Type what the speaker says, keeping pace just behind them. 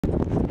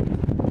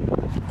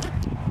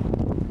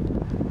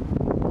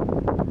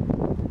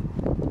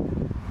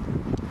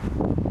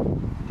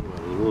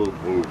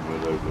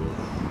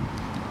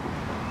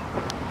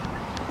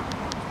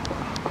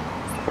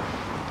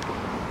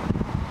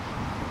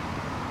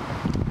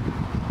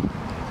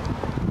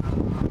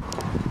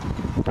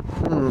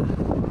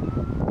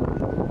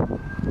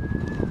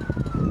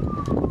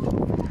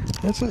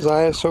This is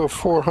ISO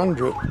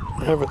 400.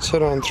 I have it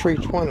set on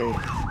 320.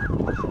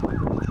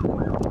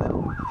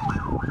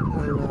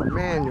 And a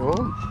manual.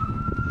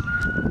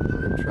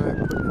 Let me try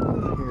putting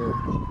it in here.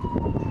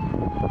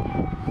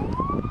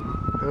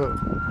 Oh.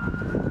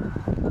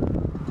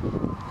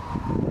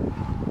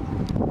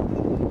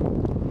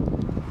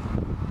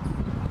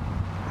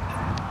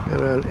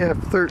 Got an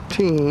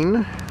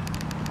F13.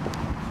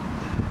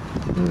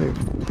 Let me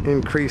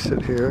increase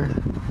it here.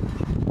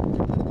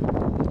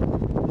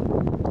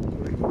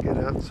 We can get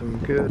out some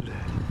good.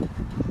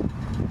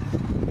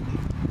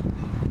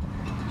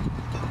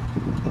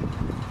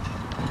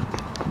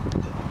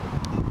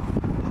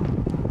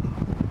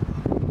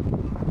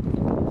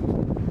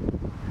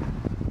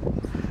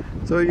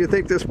 So you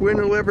think this wind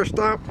will ever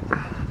stop?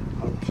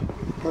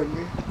 Pardon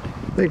me?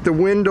 Think the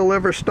wind will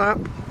ever stop?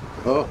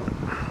 Oh.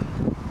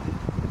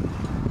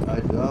 I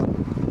doubt it.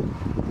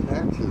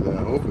 Actually,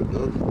 I hope it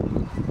doesn't.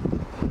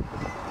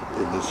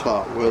 In this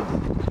hot weather.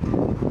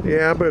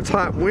 Yeah, but it's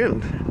hot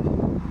wind.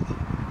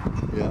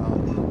 Yeah.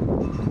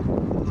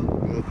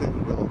 I think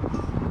it will.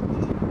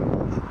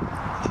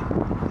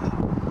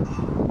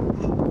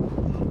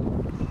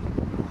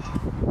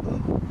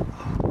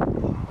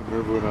 I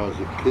remember when I was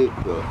a kid,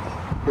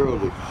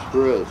 Herald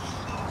Express,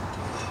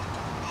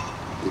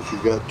 if you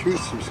got 2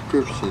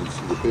 subscriptions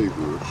to the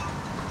paper,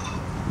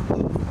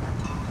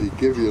 they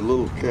give you a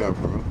little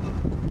camera,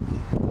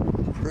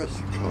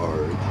 press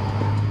card,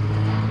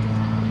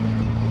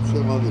 and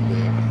some other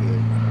damn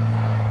thing.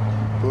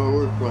 Well, I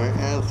worked my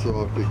ass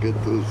off to get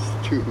those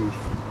 2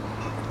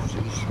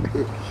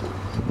 subscriptions.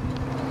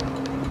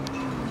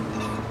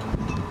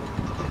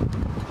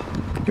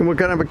 And what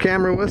kind of a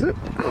camera was it?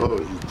 Oh, it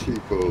was a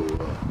cheapo,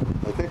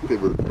 I think they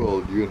were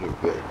called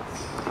Unifix.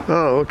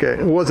 Oh, okay.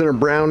 It wasn't a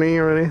brownie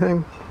or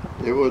anything?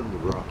 It wasn't a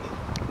brownie.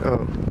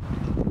 Oh.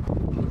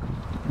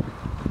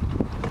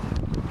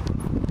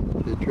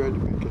 They tried to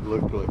make it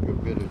look like a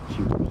miniature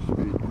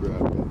speed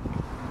graphic.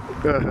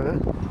 Uh-huh.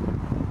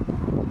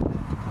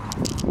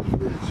 It was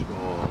very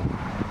small.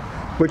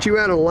 But you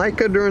had a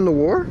Leica during the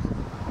war?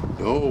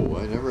 No,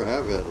 I never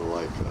have had a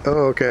Leica.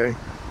 Oh, okay.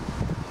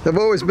 They've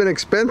always been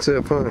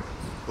expensive, huh?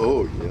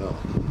 Oh, yeah.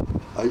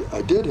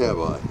 I did have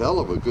a hell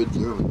of a good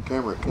German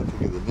camera. I can't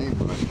think of the name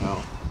right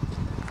now.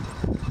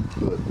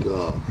 But,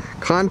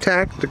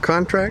 Contact to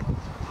contract?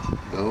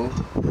 no.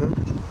 Huh?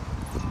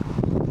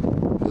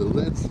 The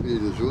lens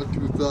speed is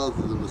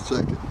 1/2000th of a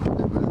second. Can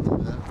you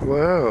imagine that?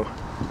 Wow.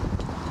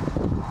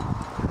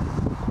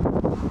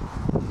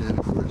 And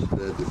of course, it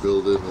had the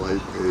built-in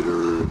light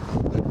meter.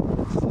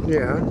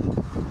 Yeah.